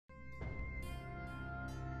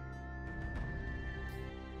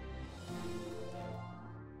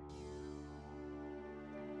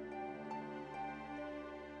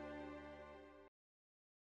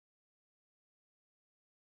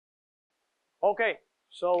Okay,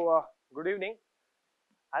 so good evening.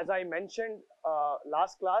 As I mentioned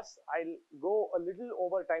last class, I'll go a little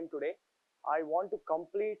over time today. I want to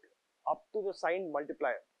complete up to the signed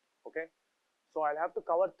multiplier. Okay, so I'll have to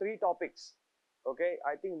cover 3 topics. Okay,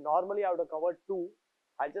 I think normally I would have covered 2.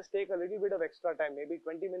 I'll just take a little bit of extra time, maybe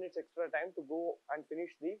 20 minutes extra time to go and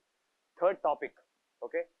finish the 3rd topic.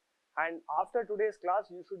 Okay, and after today's class,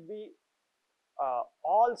 you should be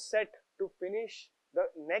all set to finish the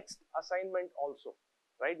next assignment also,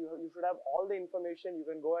 right? You should have all the information. You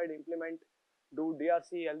can go ahead, implement, do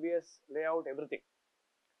DRC, LBS, layout, everything.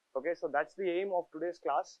 Okay, so that's the aim of today's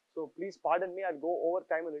class. So please pardon me, I'll go over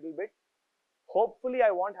time a little bit. Hopefully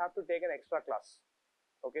I won't have to take an extra class,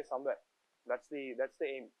 okay, somewhere. That's the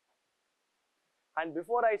aim. And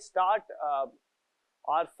before I start,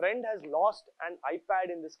 our friend has lost an iPad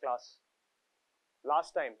in this class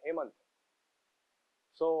last time, Hemant.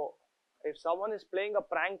 So if someone is playing a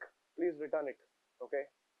prank, please return it. Okay,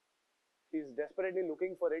 he's desperately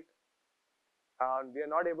looking for it and we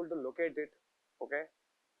are not able to locate it. Okay,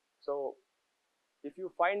 so if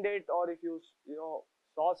you find it, or if you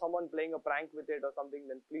saw someone playing a prank with it or something,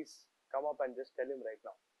 then please come up and just tell him right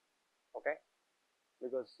now. Okay,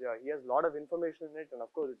 because he has a lot of information in it, and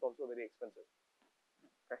of course it's also very expensive.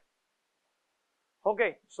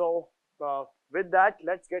 Okay, so with that,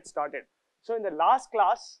 let's get started. So in the last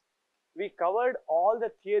class, we covered all the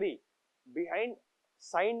theory behind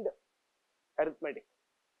signed arithmetic,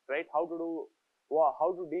 right? How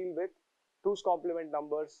to deal with 2's complement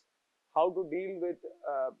numbers, how to deal with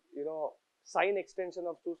sign extension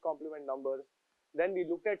of 2's complement numbers. Then we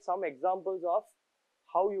looked at some examples of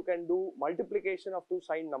how you can do multiplication of 2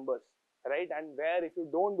 signed numbers, right? And where if you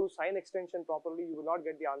don't do sign extension properly, you will not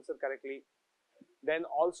get the answer correctly. Then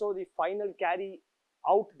also the final carry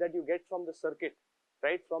out that you get from the circuit,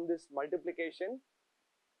 right, from this multiplication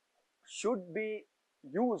should be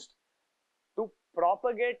used to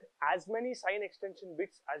propagate as many sign extension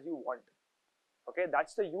bits as you want. Okay,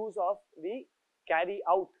 that's the use of the carry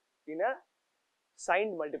out in a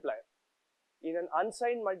signed multiplier. In an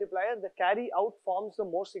unsigned multiplier, the carry out forms the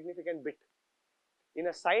most significant bit. In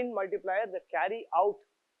a signed multiplier, the carry out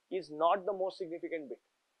is not the most significant bit.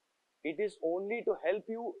 It is only to help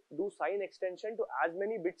you do sign extension to as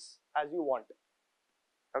many bits as you want.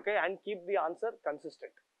 Okay, and keep the answer consistent.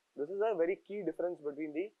 This is a very key difference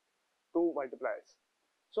between the 2 multipliers.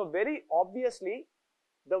 So very obviously,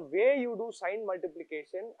 the way you do signed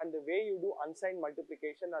multiplication and the way you do unsigned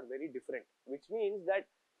multiplication are very different, which means that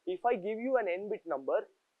if I give you an n-bit number,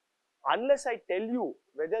 unless I tell you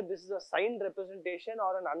whether this is a signed representation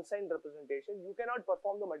or an unsigned representation, you cannot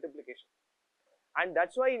perform the multiplication. And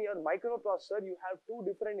that's why in your microprocessor, you have 2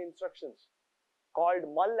 different instructions called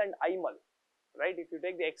mul and imul, right? If you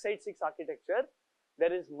take the x86 architecture,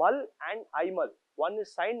 there is mul and imul. One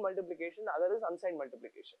is signed multiplication, other is unsigned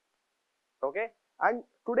multiplication. Okay, and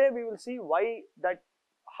today we will see why that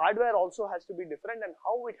hardware also has to be different and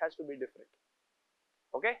how it has to be different.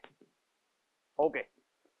 Okay, okay.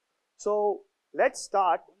 So let's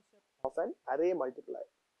start of an array multiplier.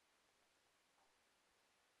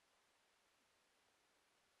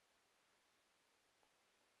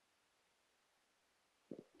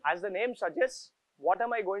 As the name suggests, what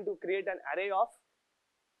am I going to create? An array of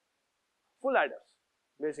full adders,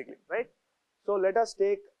 basically, right? So let us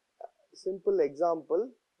take a simple example: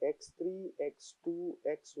 x3, x2,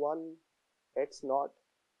 x1, x0,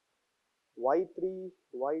 y3,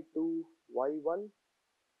 y2, y1,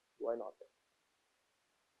 y0.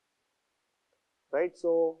 Right?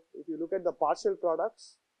 So if you look at the partial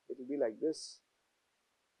products, it will be like this: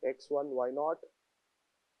 x1, y0,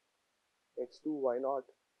 x2, y0,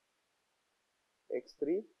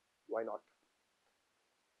 x3, y0.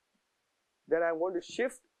 Then I'm going to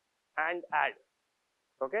shift and add.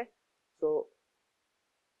 Okay, so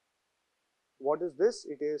what is this?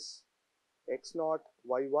 It is x0,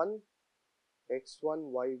 y1,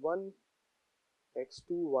 x1, y1,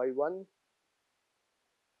 x2, y1,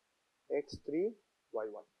 x3,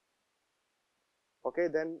 y1. Okay,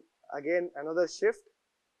 then again another shift.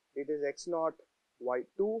 It is x0,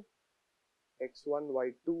 y2, x1,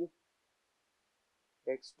 y2,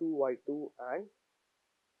 x2, y2, and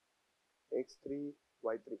x3,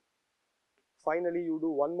 y3. Finally, you do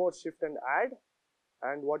one more shift and add,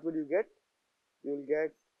 and what will you get? You will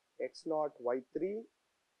get x0, y3,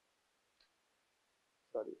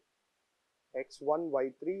 sorry, x1,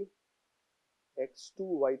 y3, x2,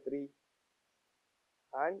 y3,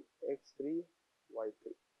 and x3,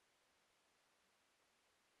 y3.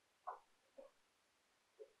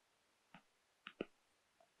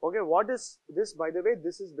 Okay, what is this, by the way?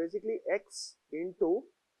 This is basically x into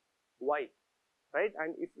y. right?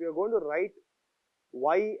 And if we are going to write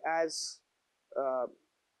y as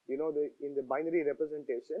you know, in the binary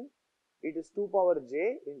representation, it is 2 power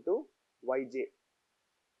j into yj,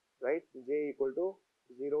 right? J equal to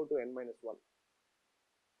 0 to n minus 1,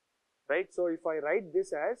 right? So if I write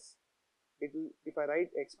this as, it will, if I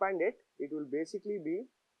expand it, it will basically be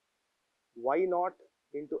y naught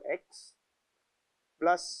into x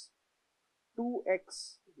plus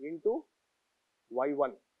 2x into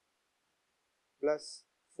y1 plus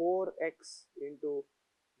 4x into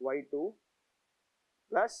y2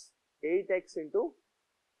 plus 8x into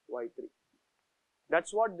y3.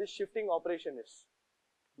 That's what this shifting operation is.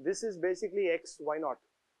 This is basically x y naught,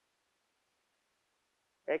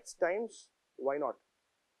 x times y naught.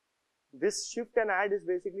 This shift and add is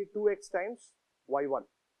basically 2x times y1.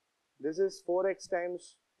 This is 4x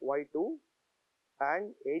times y2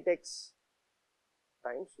 and 8x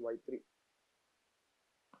times y3.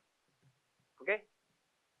 Okay,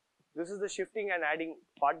 this is the shifting and adding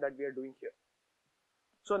part that we are doing here.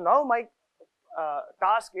 So now my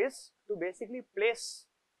task is to basically place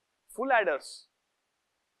full adders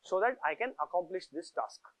so that I can accomplish this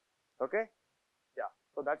task. Okay, yeah,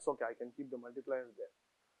 so that's okay, I can keep the multipliers there.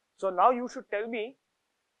 So now you should tell me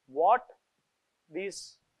what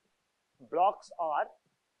these blocks are,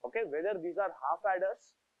 okay, whether these are half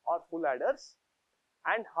adders or full adders,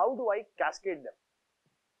 and how do I cascade them,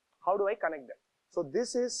 how do I connect them. So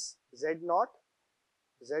this is Z0,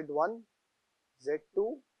 Z1,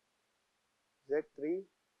 Z2, Z3,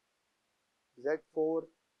 Z4,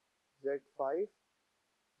 Z5,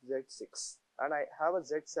 Z6, and I have a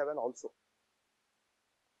Z7 also.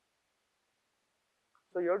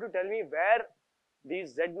 So you have to tell me where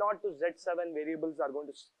these Z0 to Z7 variables are going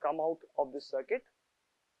to come out of this circuit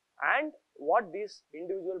and what these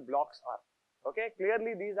individual blocks are. Okay,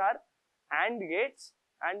 clearly these are AND gates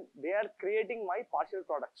and they are creating my partial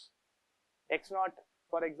products. X0,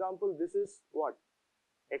 for example, this is what?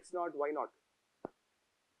 X0, Y0.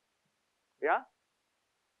 Yeah?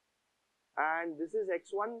 And this is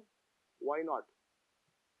X1, Y0,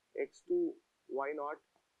 X2, Y0,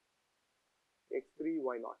 X3,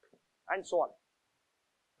 Y0, and so on.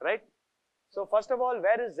 Right? So first of all,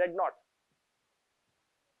 where is Z0?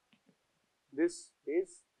 This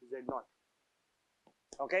is Z0.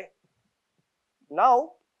 Okay.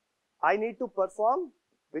 Now I need to perform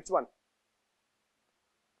which one?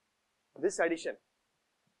 This addition.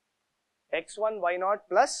 X1 Y0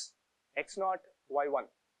 plus X0 Y1.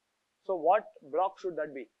 So what block should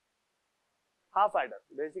that be? Half adder.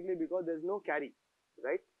 Basically because there is no carry,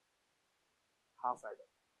 right? Half adder.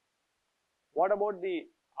 What about the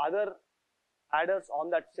other adders on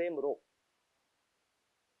that same row?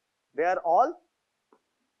 They are all.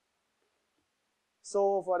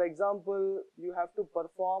 So for example, you have to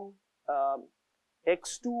perform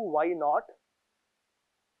X2 Y0,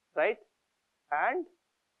 right? And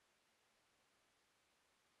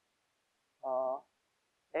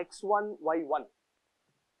X1 Y1,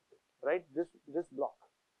 right? This block.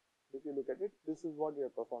 If you look at it, this is what we are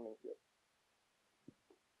performing here.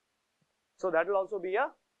 So that will also be a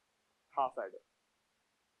half adder,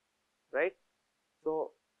 right?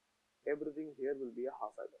 So everything here will be a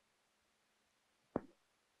half adder.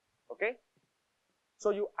 Okay. So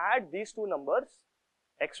you add these two numbers,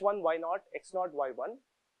 X1 Y0, X0 Y1,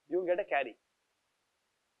 you will get a carry,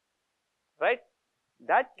 right?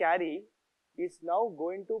 That carry is now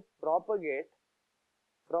going to propagate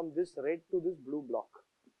from this red to this blue block.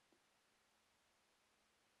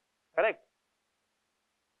 Correct?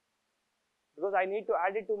 Because I need to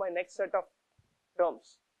add it to my next set of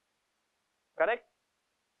terms. Correct?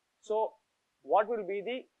 So what will be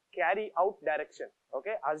the carry out direction?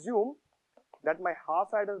 Okay, assume that my half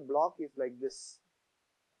adder block is like this.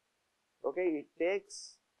 Okay, it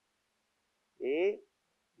takes A,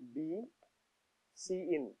 B, C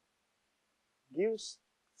in, gives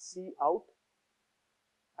C out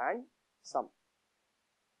and sum.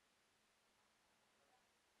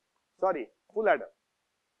 Sorry, full adder.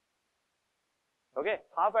 Okay,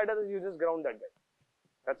 half adder is you just ground that guy.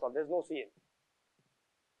 That's all, there's no C in.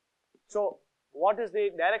 So what is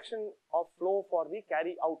the direction of flow for the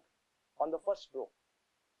carry out on the first row?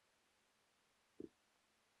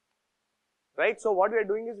 Right, so what we are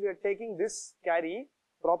doing is we are taking this carry,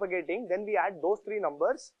 propagating, then we add those three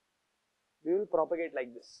numbers, we will propagate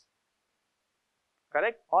like this.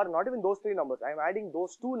 Correct? Or not even those three numbers, I am adding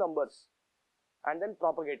those two numbers and then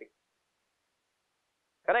propagating.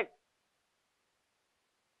 Correct?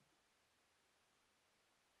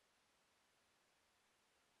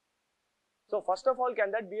 So first of all,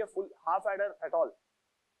 can that be a full half adder at all?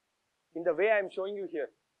 In the way I am showing you here.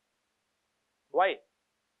 Why?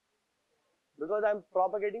 Because I am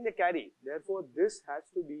propagating the carry. Therefore, this has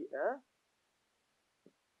to be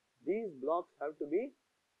these blocks have to be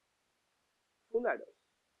full adders.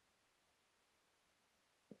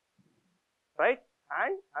 Right?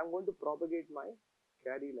 And I am going to propagate my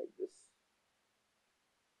carry like this.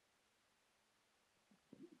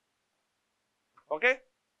 Okay?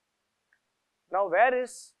 Now,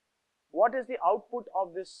 what is the output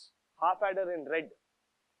of this half adder in red?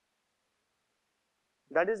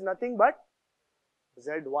 That is nothing but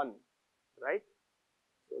Z1, right?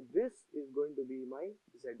 So, this is going to be my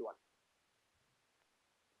Z1.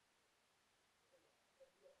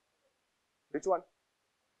 Which one?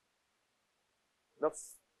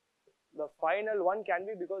 The final one can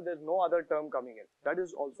be because there is no other term coming in. That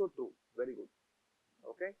is also true. Very good.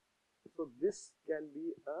 Okay. So, this can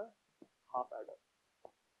be a half adder.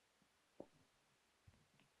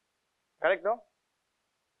 Correct, no?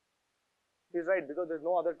 He's right because there is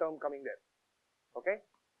no other term coming there. Okay.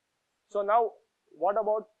 So, now what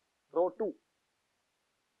about row 2?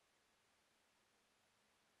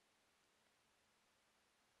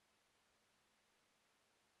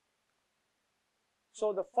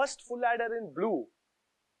 So, the first full adder in blue,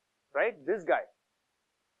 right, this guy,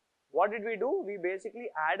 what did we do? We basically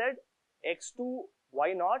added x2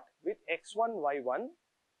 y0 with x1 y1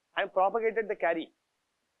 and propagated the carry.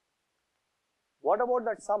 What about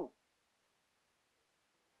that sum?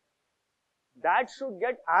 That should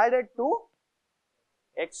get added to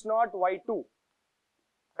x0 y2,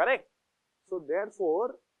 correct? So,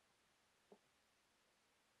 therefore,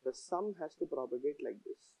 the sum has to propagate like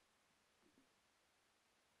this.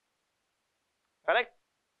 Correct?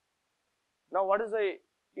 Now,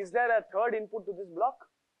 is there a third input to this block?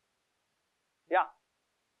 Yeah.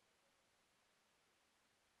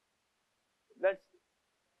 That's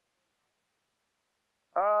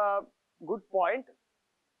good point.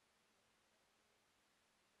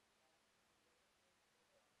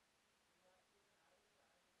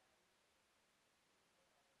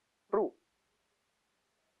 True.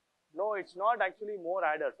 No, it's not actually more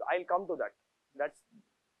adders. I'll come to that.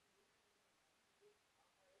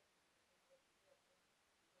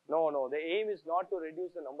 No, the aim is not to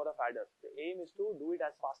reduce the number of adders. The aim is to do it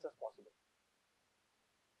as fast as possible.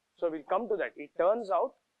 So, we'll come to that. It turns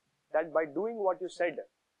out that by doing what you said,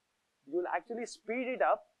 you will actually speed it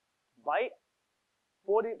up by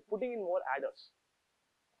putting in more adders.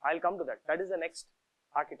 I'll come to that. That is the next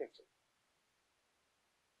architecture.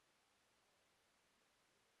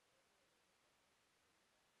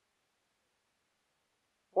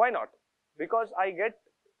 Why not? Because I get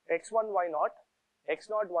x1 y0,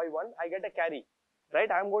 x0 y1, I get a carry, right?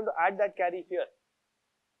 I am going to add that carry here,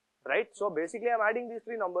 right? So, basically I am adding these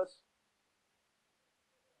three numbers.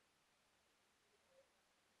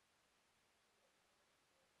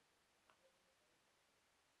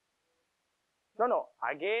 No,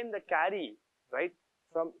 again the carry, right?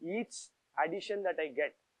 From each addition that I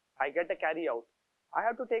get a carry out. I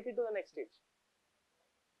have to take it to the next stage.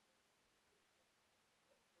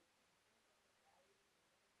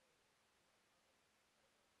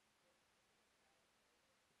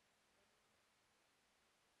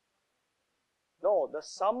 No,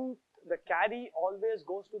 the carry always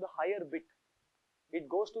goes to the higher bit. It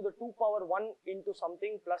goes to the 2 power 1 into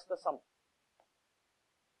something plus the sum.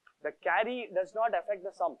 The carry does not affect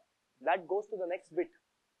the sum. That goes to the next bit.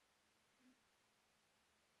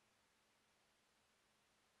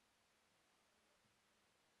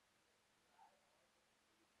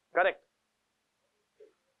 Correct.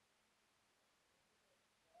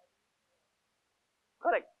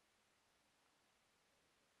 Correct.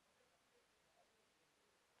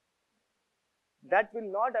 That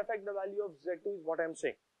will not affect the value of Z2 is what I am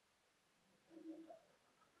saying.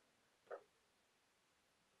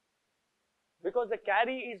 Because the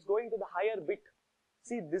carry is going to the higher bit.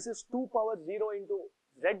 See, this is 2 power 0 into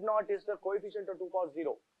Z0 is the coefficient of 2 power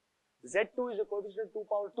 0. Z2 is the coefficient of 2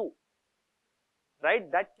 power 2.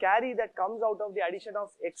 Right? That carry that comes out of the addition of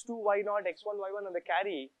x2 y0, x1 y1 and the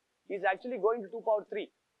carry is actually going to 2 power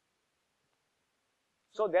 3.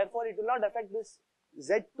 So, therefore, it will not affect this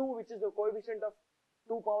Z2 which is the coefficient of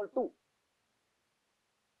 2 power 2.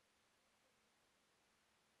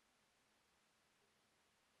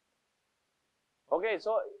 Okay,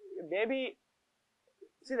 so maybe,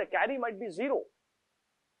 see the carry might be 0,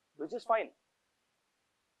 which is fine.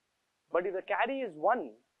 But if the carry is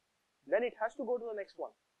 1, then it has to go to the next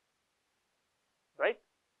one, right?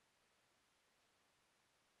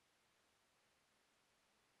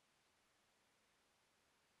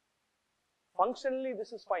 Functionally,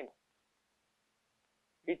 this is fine.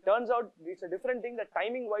 it turns out it's a different thing that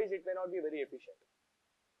timing wise it may not be very efficient.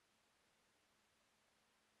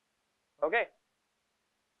 Okay.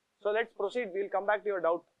 So let's proceed. We'll come back to your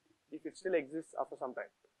doubt if it still exists after some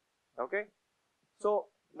time. Okay. So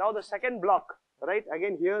now the second block, right?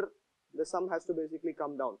 Again here the sum has to basically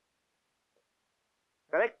come down.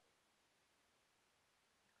 Correct?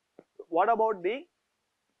 What about the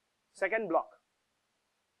second block?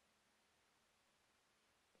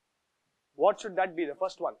 What should that be? The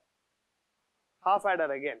first one? Half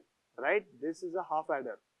adder again, right? This is a half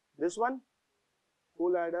adder. This one?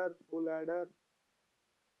 Full adder,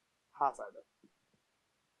 half adder.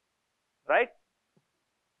 Right?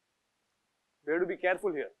 We have to be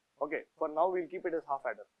careful here. Okay, for now we'll keep it as half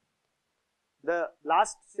adder. The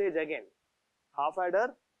last stage again, half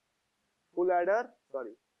adder, full adder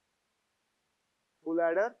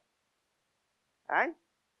and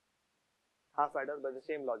half adder by the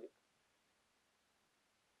same logic.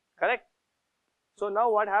 Correct? So now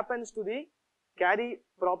what happens to the carry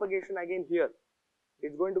propagation again here?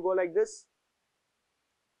 It's going to go like this.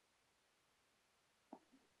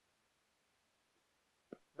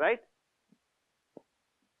 Right?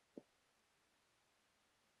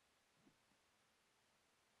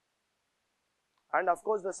 And of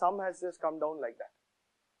course the sum has just come down like that.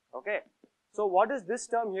 Okay. So what is this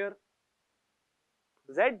term here?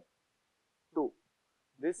 Z2.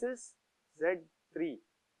 This is Z3,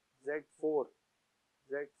 Z4,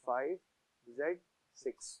 Z5,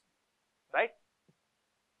 Z6. Right?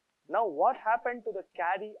 Now what happened to the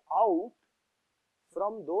carry out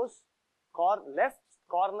from those left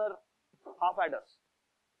corner half adders?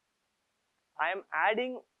 I am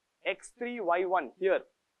adding x3y1 here,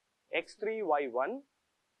 x3y1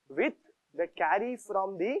 with the carry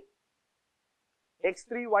from the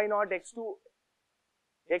x3y0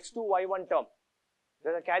 x2y1 term.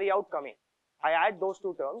 There is a carry out coming. I add those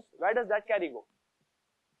two terms. Where does that carry go?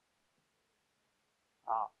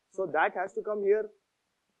 So that has to come here.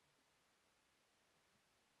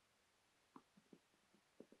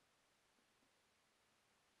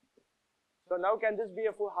 So now can this be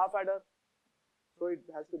a full half adder? So it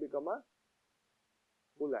has to become a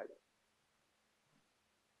full adder.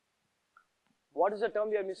 What is the term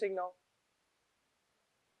we are missing now?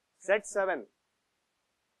 Z7.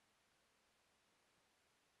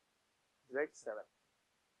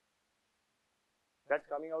 That's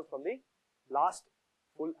coming out from the last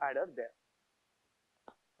full adder there.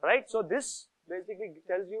 Right? So this basically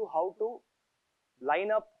tells you how to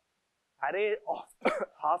line up array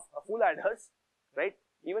of full adders, right?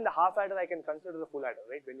 Even the half adder I can consider the full adder,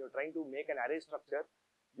 right? When you're trying to make an array structure,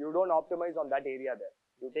 you don't optimize on that area there.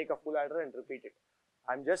 You take a full adder and repeat it.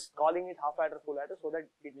 I'm just calling it half adder, full adder so that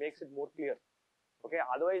it makes it more clear. Okay,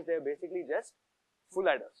 otherwise they're basically just full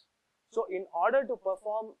adders. So in order to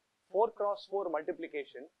perform 4 cross 4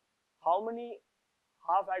 multiplication, how many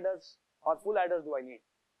half adders or full adders do I need?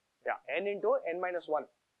 Yeah, n into n minus 1,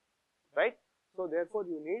 right? So therefore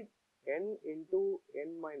you need n into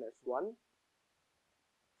n minus 1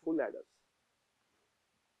 full adders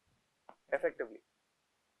effectively,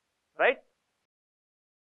 right?